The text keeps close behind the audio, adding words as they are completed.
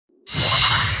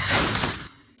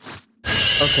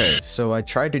Okay, so I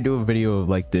tried to do a video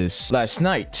like this last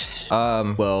night.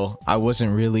 Well, I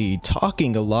wasn't really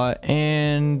talking a lot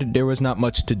and there was not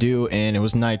much to do, and it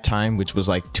was nighttime, which was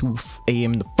like 2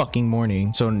 a.m. in the fucking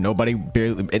morning. So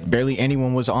barely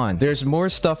anyone was on. There's more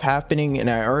stuff happening and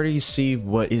I already see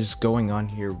what is going on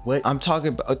here. What I'm talking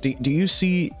about, do you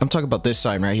see? I'm talking about this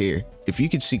sign right here. If you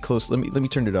could see close, let me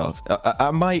turn it off.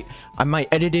 I might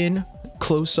edit in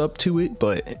close up to it,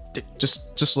 but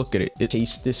just look at it.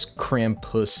 Taste this cram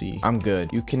pussy. I'm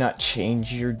good. You cannot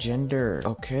change your gender.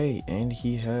 Okay, and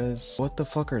he has, what the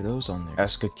fuck are those on there?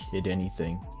 Ask a kid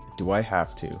anything. Do I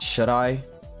have to? Should I?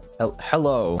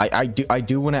 Hello. I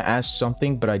do want to ask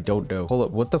something, but I don't know. Hold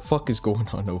up, what the fuck is going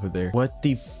on over there? What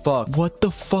the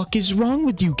fuck is wrong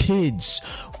with you kids?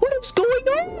 What is going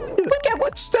on? Look at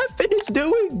what Stefan is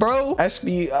doing, bro. Ask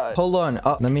me, hold on.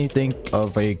 Let me think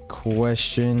of a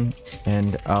question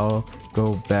and I'll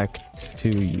go back to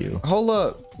you. Hold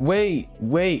up. Wait.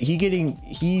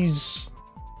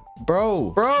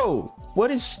 Bro. What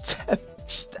is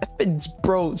Stefan's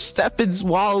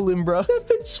swallowing, bro.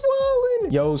 Stefan's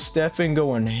swallowing. Yo, Stefan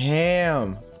going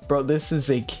ham. Bro, this is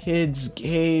a kid's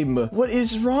game. What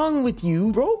is wrong with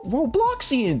you, bro?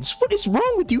 Robloxians, what is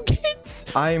wrong with you kids?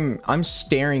 I'm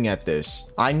staring at this.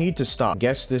 I need to stop.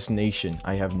 Guess this nation.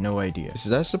 I have no idea. Is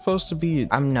that supposed to be?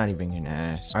 I'm not even gonna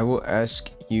ask. I will ask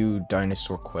you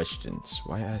dinosaur questions.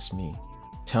 Why ask me?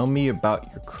 Tell me about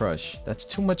your crush. That's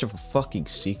too much of a fucking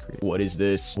secret. What is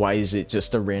this? Why is it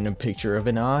just a random picture of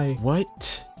an eye?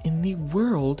 What in the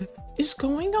world is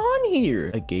going on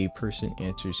here? A gay person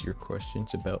answers your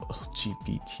questions about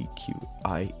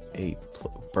LGBTQIA+.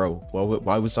 Bro,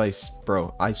 why was I,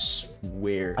 bro, I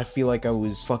swear. I feel like I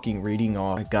was fucking reading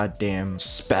off a goddamn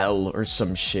spell or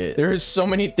some shit. There is so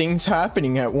many things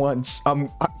happening at once.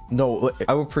 No,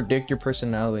 I will predict your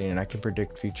personality and I can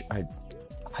predict future. I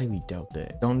highly doubt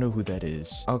that. Don't know who that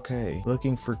is. Okay,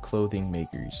 looking for clothing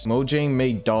makers. Mojang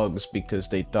made dogs because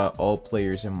they thought all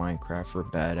players in Minecraft were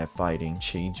bad at fighting.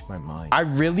 Changed my mind. I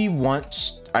really want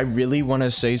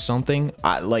to say something.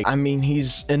 I mean,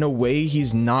 he's in a way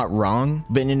he's not wrong,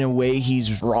 but in a way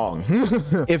he's wrong.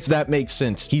 If that makes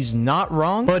sense. He's not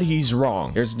wrong, but he's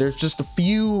wrong. There's just a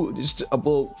few.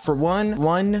 Well, for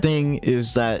one thing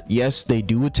is that yes, they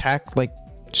do attack like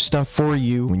stuff for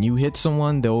you. When you hit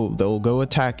someone, they'll go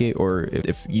attack it, or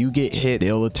if you get hit,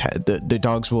 they'll attack, the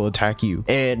dogs will attack you,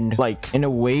 and like in a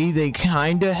way they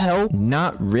kind of help,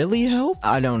 not really help.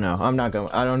 I don't know.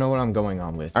 I don't know what I'm going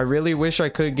on with. I really wish I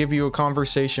could give you a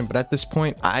conversation, but at this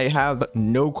point I have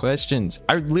no questions.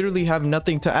 I literally have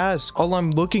nothing to ask. All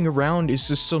I'm looking around is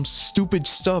just some stupid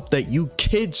stuff that you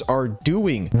kids are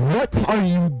doing. What are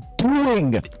you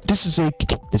doing? This is a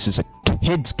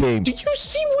kids game. Do you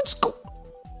see what's going?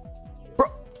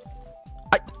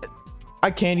 I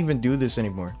can't even do this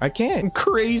anymore. I can't.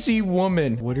 Crazy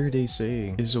woman. What are they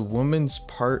saying? Is a woman's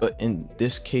part, in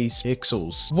this case,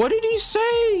 pixels. What did he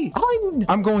say?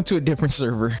 I'm going to a different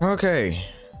server. Okay.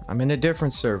 I'm in a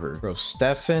different server. Bro,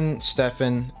 Stefan,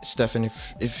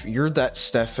 if you're that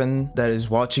Stefan that is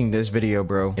watching this video,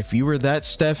 bro, if you were that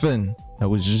Stefan that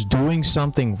was just doing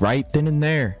something right then and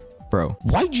there, bro,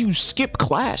 why'd you skip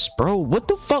class, bro? What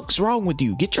the fuck's wrong with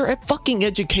you? Get your fucking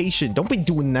education. Don't be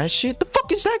doing that shit. The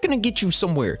fuck is that gonna get you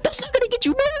somewhere? That's not gonna get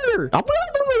you nowhere.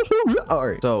 All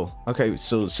right, so okay,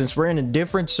 so since we're in a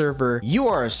different server, you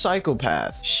are a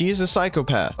psychopath. She is a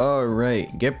psychopath. All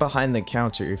right, get behind the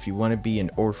counter. If you want to be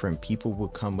an orphan, people will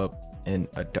come up and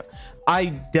I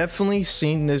definitely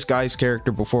seen this guy's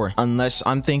character before, unless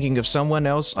I'm thinking of someone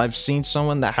else. I've seen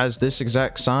someone that has this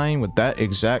exact sign with that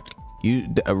exact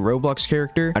a Roblox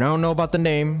character. I don't know about the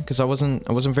name because I wasn't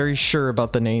very sure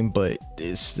about the name, but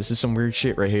this is some weird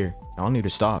shit right here. Y'all need to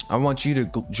stop. I want you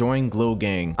to join Glow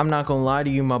Gang. I'm not gonna lie to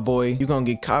you, my boy. You're gonna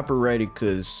get copyrighted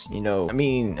because, you know, I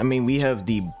mean we have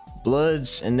the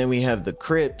Bloods and then we have the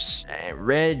Crips, and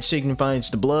red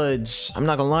signifies the Bloods. I'm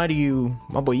not gonna lie to you,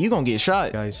 my boy, you gonna get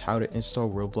shot. Guys, how to install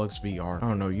Roblox VR? I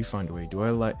don't know, you find a way. Do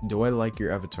I like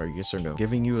your avatar? Yes or no?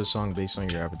 Giving you a song based on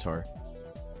your avatar.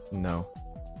 No.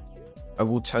 I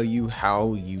will tell you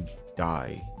how you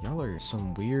die. Y'all are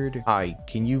some weird. Hi,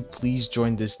 can you please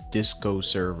join this disco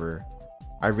server?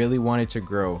 I really want it to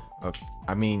grow.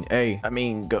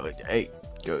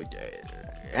 Go.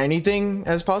 Anything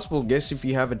as possible. Guess if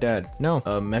you have a dad. No.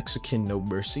 Mexican No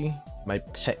Mercy. My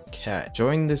pet cat.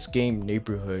 Join this game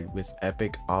neighborhood with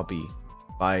Epic Obby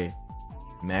by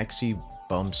Maxi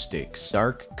Bumsticks.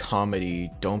 Dark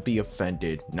comedy. Don't be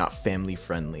offended. Not family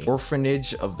friendly.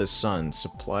 Orphanage of the Sun.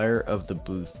 Supplier of the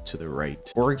booth to the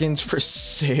right. Organs for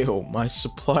sale. My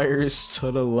supplier is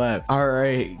to the left.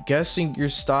 Alright, guessing your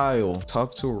style.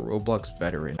 Talk to a Roblox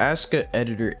veteran. Ask an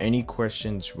editor any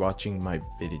questions watching my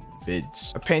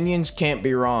vids. Opinions can't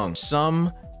be wrong.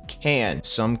 Some can.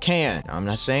 I'm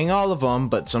not saying all of them,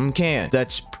 but some can.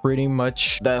 That's pretty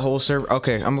much that whole server.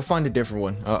 Okay, I'm gonna find a different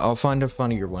one. I'll find a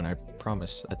funnier one, I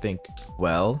promise, I think.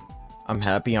 Well, I'm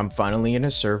happy I'm finally in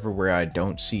a server where I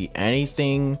don't see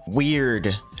anything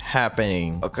weird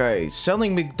happening. Okay,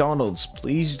 selling McDonald's.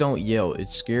 Please don't yell. It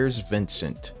scares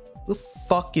Vincent. Who the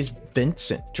fuck is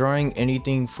Vincent? Drawing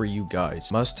anything for you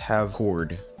guys. Must have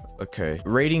cord. Okay.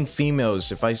 Rating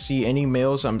females. If I see any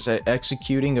males, I'm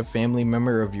executing a family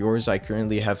member of yours I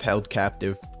currently have held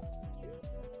captive.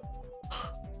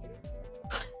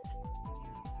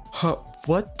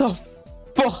 What the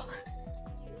fuck?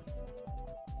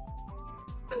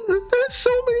 There's so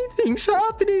many things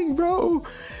happening, bro.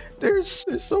 There's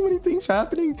so many things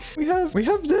happening. We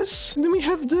have this, and then we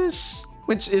have this,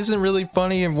 which isn't really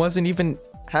funny and wasn't even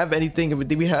have anything. But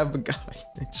then we have a guy.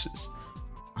 It's just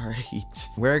all right.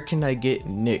 Where can I get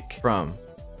Nick from?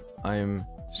 I'm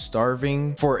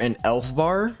starving for an elf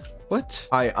bar. What?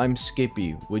 Hi, I'm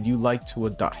Skippy. Would you like to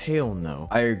adopt? Hell no.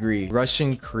 I agree.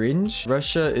 Russian cringe.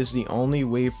 Russia is the only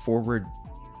way forward.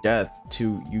 Death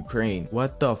to Ukraine.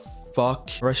 What the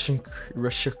fuck?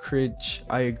 Russia cringe.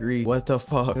 I agree. What the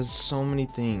fuck? There's so many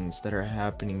things that are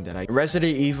happening that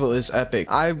Resident Evil is epic.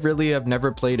 I really have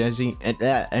never played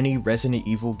any Resident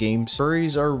Evil games.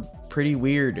 Furries are pretty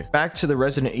weird. Back to the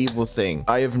Resident Evil thing.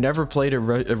 I have never played a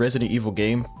Resident Evil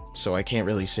game, so I can't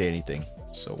really say anything.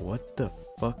 So what the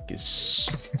fuck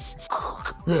is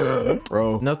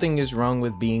bro? Nothing is wrong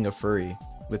with being a furry.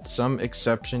 With some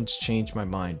exceptions, change my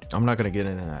mind. I'm not gonna get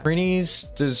into that. Trainees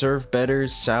deserve better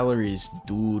salaries,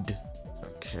 dude.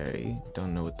 Okay,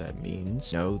 don't know what that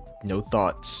means. No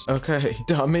thoughts. Okay,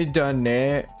 Dame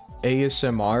Dane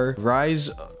ASMR. Rise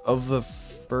of the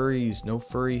furries. No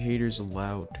furry haters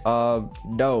allowed.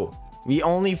 No. We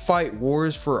only fight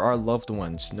wars for our loved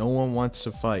ones. No one wants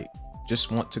to fight.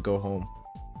 Just want to go home.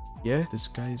 Yeah, this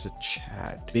guy is a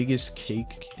Chad. Biggest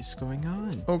cake is going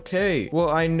on. Okay, well,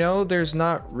 I know there's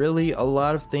not really a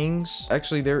lot of things.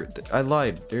 Actually, I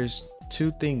lied. There's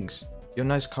 2 things. Yo,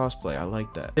 nice cosplay. I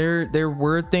like that. There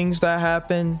were things that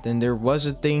happened, then there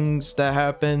wasn't things that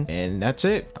happened, and that's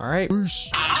it. All right.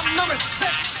 I'm number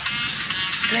 6.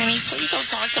 Granny, please don't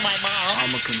talk to my mom.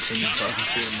 I'ma continue talking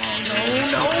to your mom.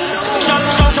 No.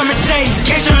 Shots on Mercedes,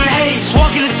 cash on her Hades.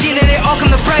 Walk in the scene and they all come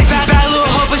to praise. Bad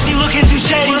little hoe, but she looking too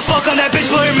shady. Wanna fuck on that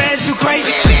bitch, but her man's too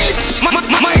crazy. Bitch, my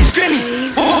name's Grimmy.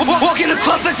 Walk in the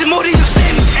club, let the motor, you see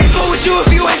me. Ain't fuck with you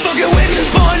if you ain't fucking with me.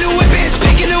 Ball new whip, it's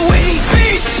picking the Whitney.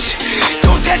 Bitch,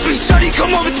 don't test me, shorty,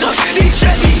 come over, tuck. These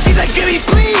stress me. She's like, give me,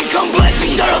 please, come bless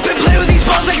me. Shut up and play with these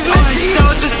balls like it's messy. So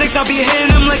it's the 6, I'll be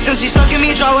hitting them licks. And she sucking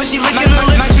me dry while she licking her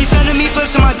lips. Max be sending me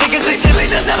flips and my dick is like,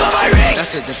 please just step on my ring.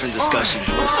 That's a different discussion.